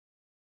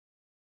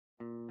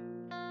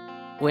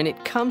When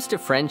it comes to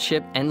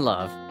friendship and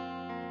love,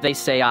 they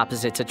say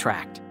opposites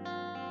attract.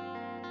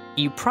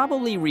 You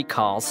probably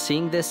recall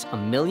seeing this a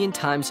million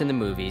times in the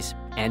movies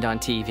and on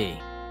TV.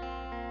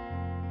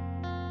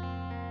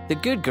 The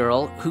good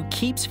girl who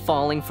keeps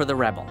falling for the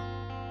rebel.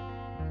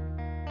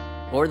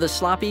 Or the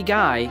sloppy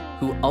guy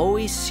who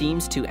always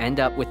seems to end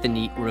up with the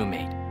neat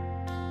roommate.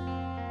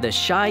 The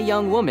shy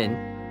young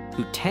woman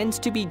who tends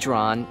to be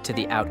drawn to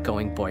the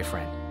outgoing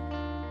boyfriend.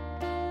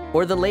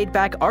 Or the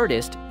laid-back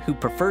artist who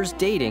prefers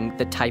dating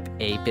the type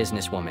A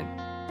businesswoman.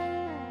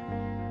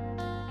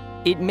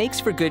 It makes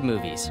for good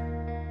movies.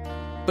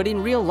 But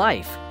in real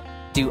life,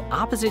 do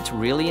opposites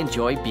really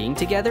enjoy being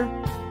together?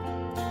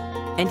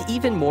 And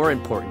even more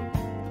important,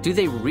 do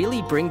they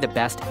really bring the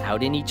best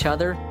out in each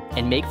other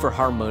and make for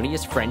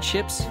harmonious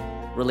friendships,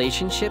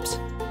 relationships,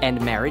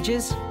 and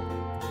marriages?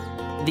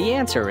 The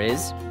answer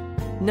is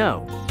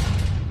no.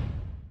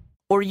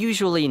 Or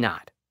usually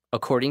not,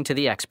 according to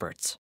the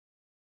experts.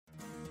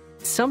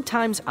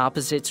 Sometimes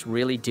opposites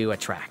really do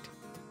attract.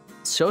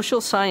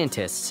 Social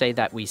scientists say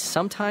that we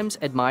sometimes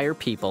admire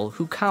people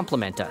who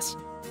complement us,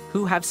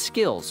 who have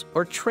skills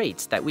or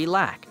traits that we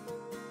lack.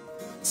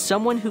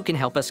 Someone who can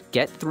help us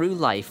get through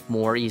life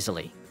more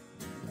easily.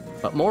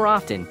 But more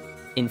often,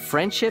 in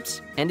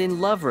friendships and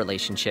in love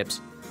relationships,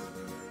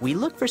 we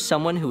look for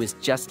someone who is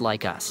just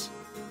like us.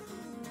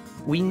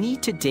 We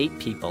need to date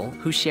people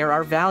who share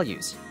our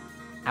values,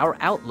 our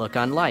outlook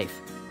on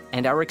life,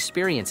 and our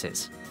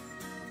experiences.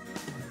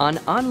 On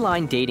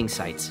online dating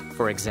sites,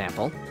 for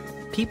example,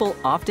 people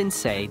often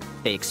say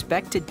they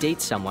expect to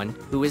date someone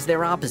who is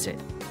their opposite.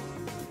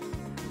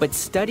 But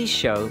studies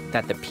show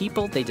that the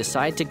people they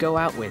decide to go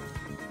out with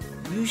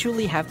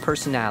usually have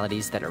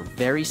personalities that are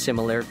very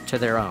similar to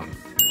their own.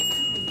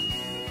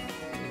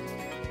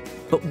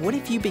 But what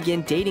if you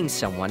begin dating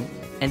someone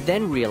and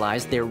then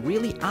realize they're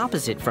really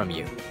opposite from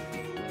you?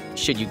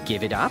 Should you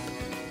give it up?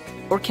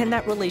 Or can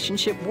that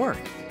relationship work?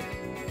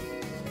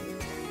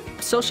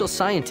 Social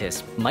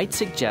scientists might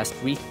suggest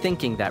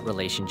rethinking that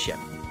relationship,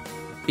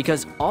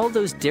 because all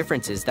those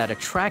differences that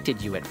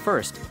attracted you at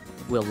first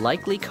will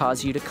likely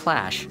cause you to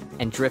clash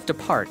and drift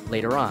apart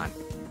later on.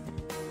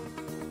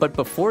 But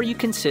before you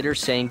consider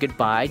saying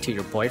goodbye to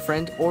your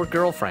boyfriend or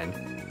girlfriend,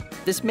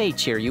 this may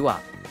cheer you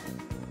up.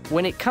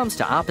 When it comes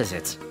to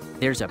opposites,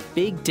 there's a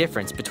big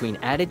difference between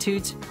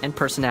attitudes and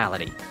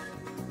personality.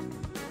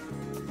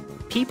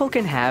 People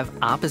can have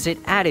opposite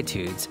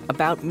attitudes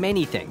about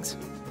many things,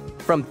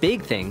 from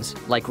big things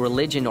like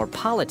religion or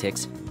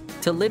politics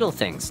to little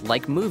things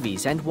like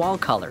movies and wall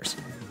colors,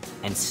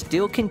 and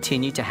still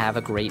continue to have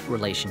a great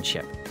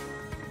relationship.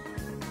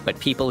 But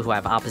people who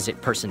have opposite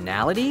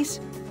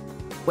personalities?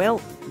 Well,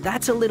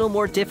 that's a little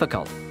more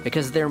difficult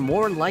because they're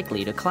more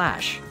likely to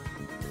clash.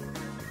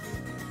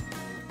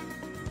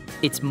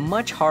 It's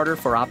much harder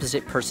for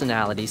opposite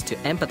personalities to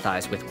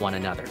empathize with one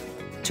another,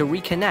 to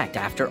reconnect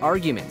after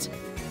arguments,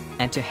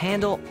 and to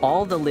handle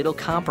all the little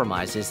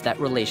compromises that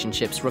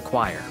relationships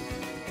require.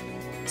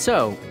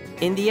 So,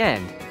 in the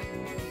end,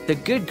 the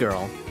good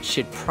girl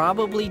should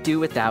probably do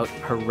without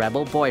her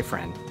rebel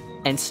boyfriend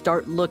and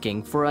start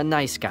looking for a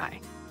nice guy.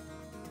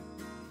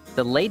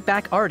 The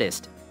laid-back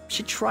artist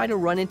should try to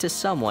run into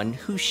someone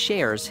who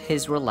shares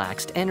his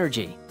relaxed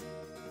energy.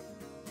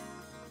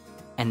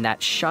 And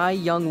that shy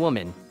young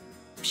woman,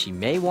 she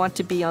may want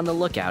to be on the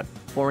lookout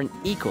for an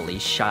equally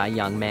shy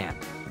young man.